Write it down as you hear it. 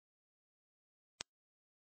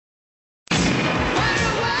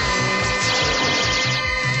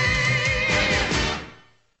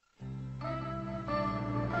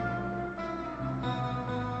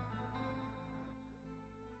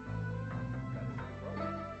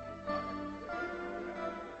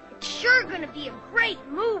sure gonna be a great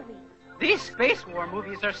movie. These space war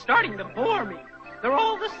movies are starting to bore me. They're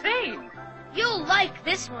all the same. You'll like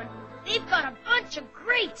this one. They've got a bunch of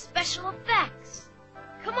great special effects.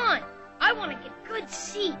 Come on, I want to get good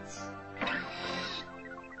seats.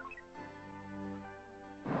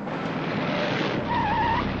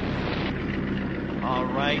 All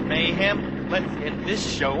right, Mayhem, let's get this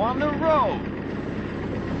show on the road.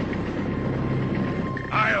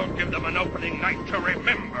 I'll give them an opening night to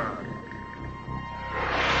remember.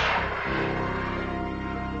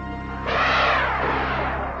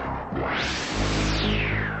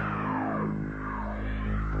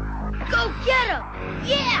 Go get 'em!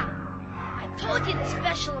 Yeah! I told you the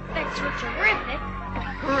special effects were terrific.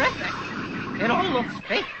 Terrific. It all looks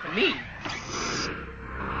fake to me.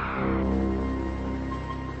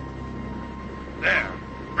 There,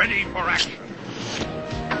 ready for action.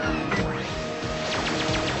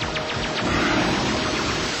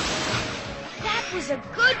 That was a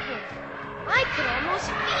good one. I could almost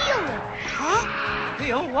feel it. Huh?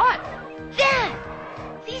 Feel what? That!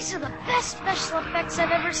 These are the best special effects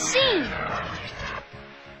I've ever seen.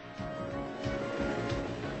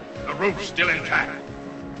 The roof's still intact.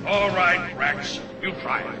 All right, Rex, you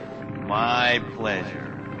try it. My pleasure.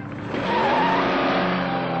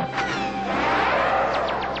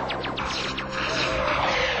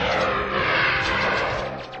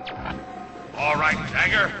 All right,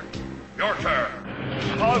 Dagger, your turn.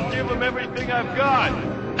 I'll give him everything I've got.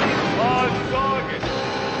 On target.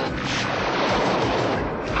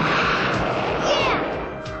 Yeah!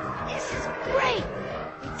 This is great.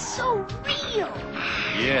 It's so real.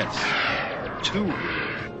 Yes, too real.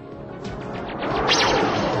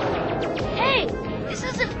 Hey, this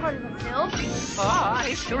isn't part of the film.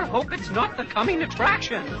 I sure hope it's not the coming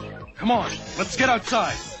attraction. Come on, let's get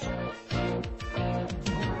outside.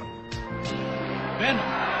 Venom.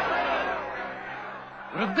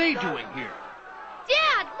 What are they doing here?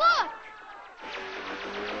 Dad, look!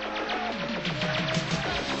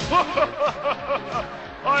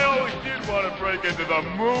 I always did want to break into the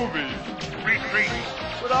movies, Retreat.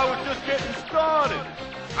 but I was just getting started.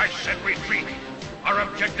 I said retreat. Our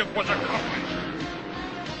objective was accomplished.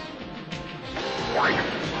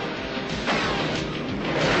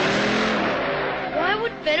 Why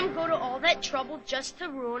would Venom go to all that trouble just to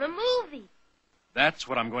ruin a movie? That's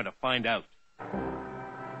what I'm going to find out.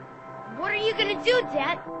 What are you gonna do,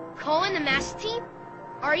 Dad? Call in the M.A.S.K team?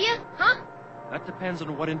 Are you, huh? That depends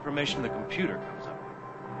on what information the computer comes up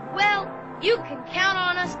with. Well, you can count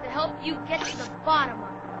on us to help you get to the bottom of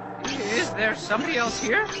it. Is there somebody else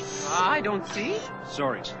here? I don't see.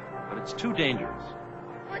 Sorry, sir, but it's too dangerous.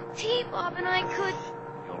 But T-Bob and I could...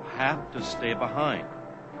 You'll have to stay behind.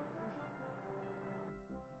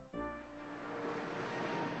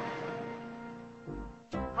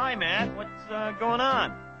 Hi, Matt. What's going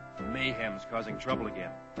on? Mayhem's causing trouble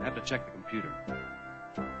again. I have to check the computer.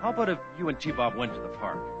 How about if you and T-Bob went to the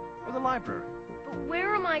park? Or the library? But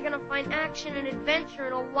where am I gonna find action and adventure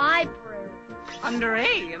in a library? Under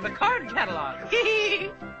A in the card catalog.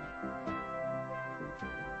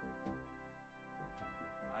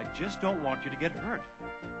 I just don't want you to get hurt.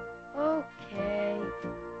 Okay.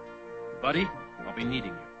 Buddy, I'll be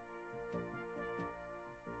needing you.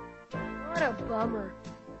 What a bummer.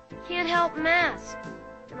 Can't help M.A.S.K.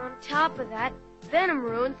 And on top of that, Venom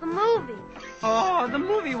ruins the movie. Oh, the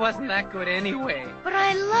movie wasn't that good anyway. But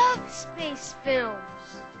I love space films.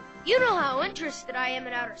 You know how interested I am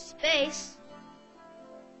in outer space.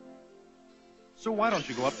 So why don't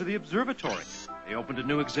you go up to the observatory? They opened a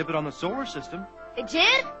new exhibit on the solar system. They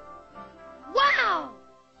did? Wow!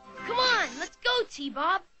 Come on, let's go,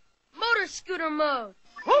 T-Bob. Motor scooter mode.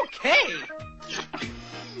 Okay.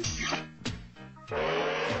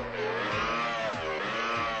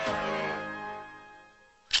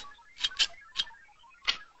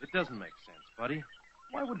 It doesn't make sense, buddy.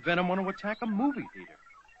 Why would Venom want to attack a movie theater?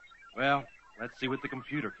 Well, let's see what the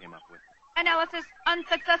computer came up with. Analysis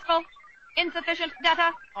unsuccessful. Insufficient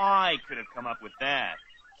data. I could have come up with that.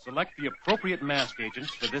 Select the appropriate M.A.S.K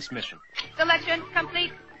agents for this mission. Selection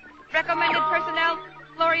complete. Recommended personnel.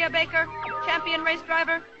 Gloria Baker. Champion race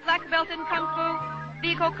driver. Black belt in Kung Fu.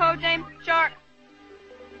 Vehicle code name. Shark.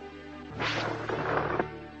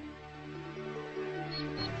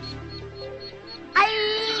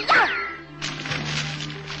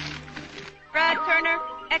 Brad Turner.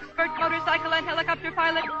 Expert motorcycle and helicopter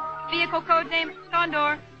pilot. Vehicle code name.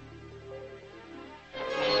 Condor.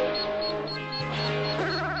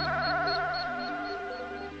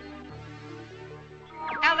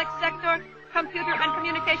 Alex Sector, computer and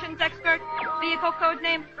communications expert, vehicle code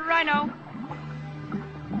name Rhino.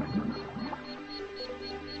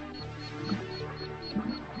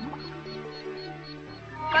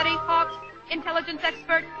 Buddy, Hawks, intelligence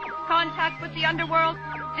expert, contact with the underworld,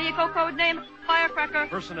 vehicle code name, Firecracker.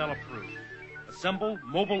 Personnel approved. Assemble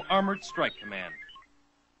Mobile Armored Strike Command.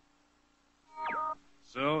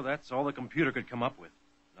 So that's all the computer could come up with.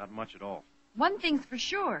 Not much at all. One thing's for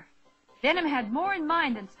sure. Venom had more in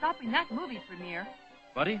mind than stopping that movie premiere.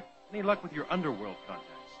 Buddy, any luck with your underworld contacts?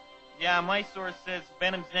 Yeah, my source says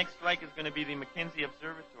Venom's next strike is going to be the McKenzie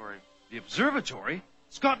Observatory. The observatory?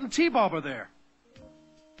 Scott and T-Bob are there.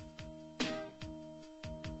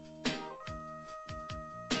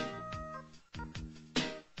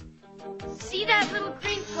 See that little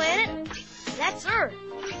green planet? That's Earth.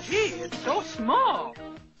 Gee, it's so small.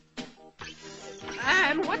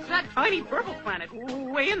 And what's that tiny purple planet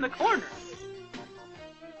way in the corner?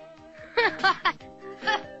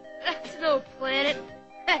 That's no planet.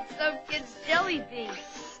 That's some kid's jelly bean.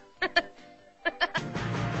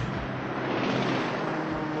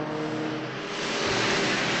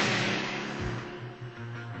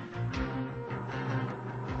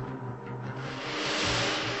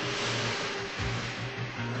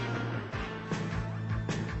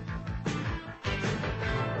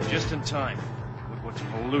 Just in time. Look what's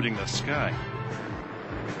polluting the sky.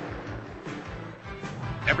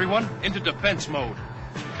 Everyone, into defense mode.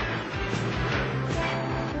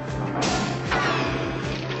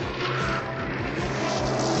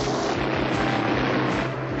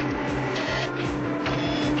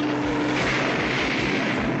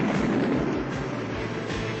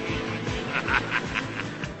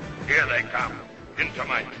 Here they come, into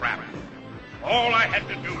my trap. All I had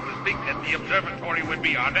to do was think that the observatory would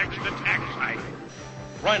be our next attack site.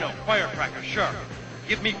 Rhino, Firecracker, Sharp.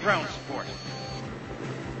 Give me ground support.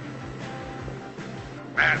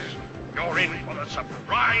 M.A.S.K, you're in for the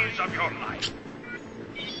surprise of your life.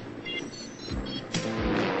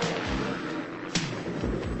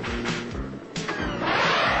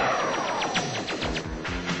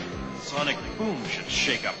 Sonic boom should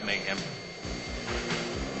shake up Mayhem.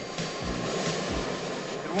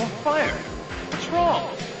 It won't fire. What's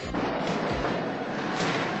wrong?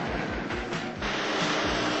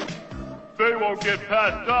 They won't get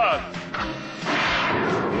past us.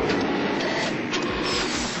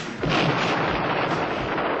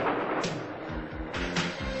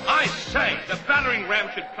 I say, the battering ram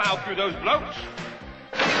should plow through those blokes.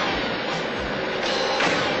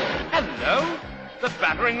 Hello? The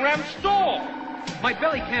battering ram stalled. My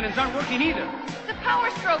belly cannons aren't working either. The power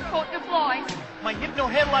stroke won't deploy. My hypno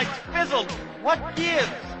headlights fizzled. What gives?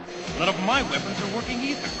 None of my weapons are working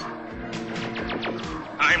either.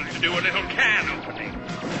 Time to do a little can opening.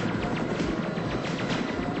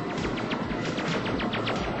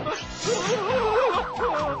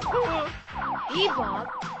 T-Bob,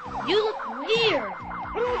 you look weird.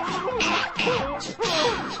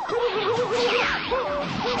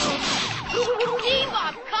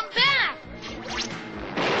 T-Bob, come back!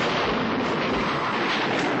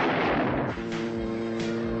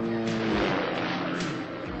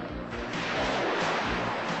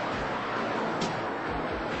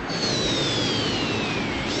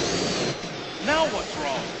 Now what's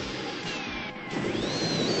wrong?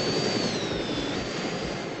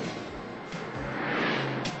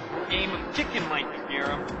 Game of chicken might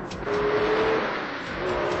scare him.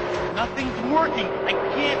 Nothing's working. I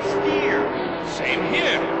can't steer. Same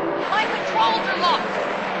here. My controls are locked.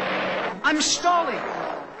 I'm stalling.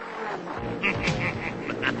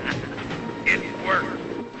 It worked.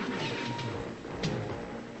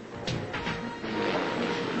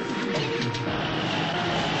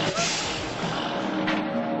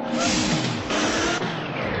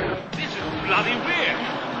 This is bloody weird.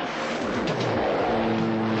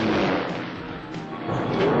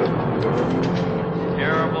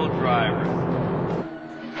 Terrible driver.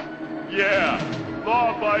 Yeah,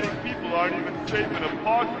 law-abiding people aren't even safe in a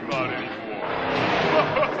parking lot anymore.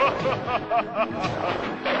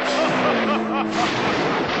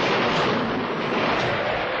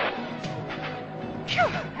 Phew,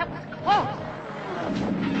 that was close.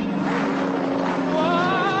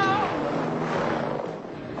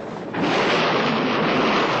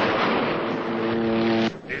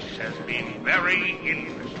 This has been very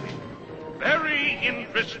interesting. Very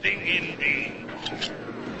interesting indeed.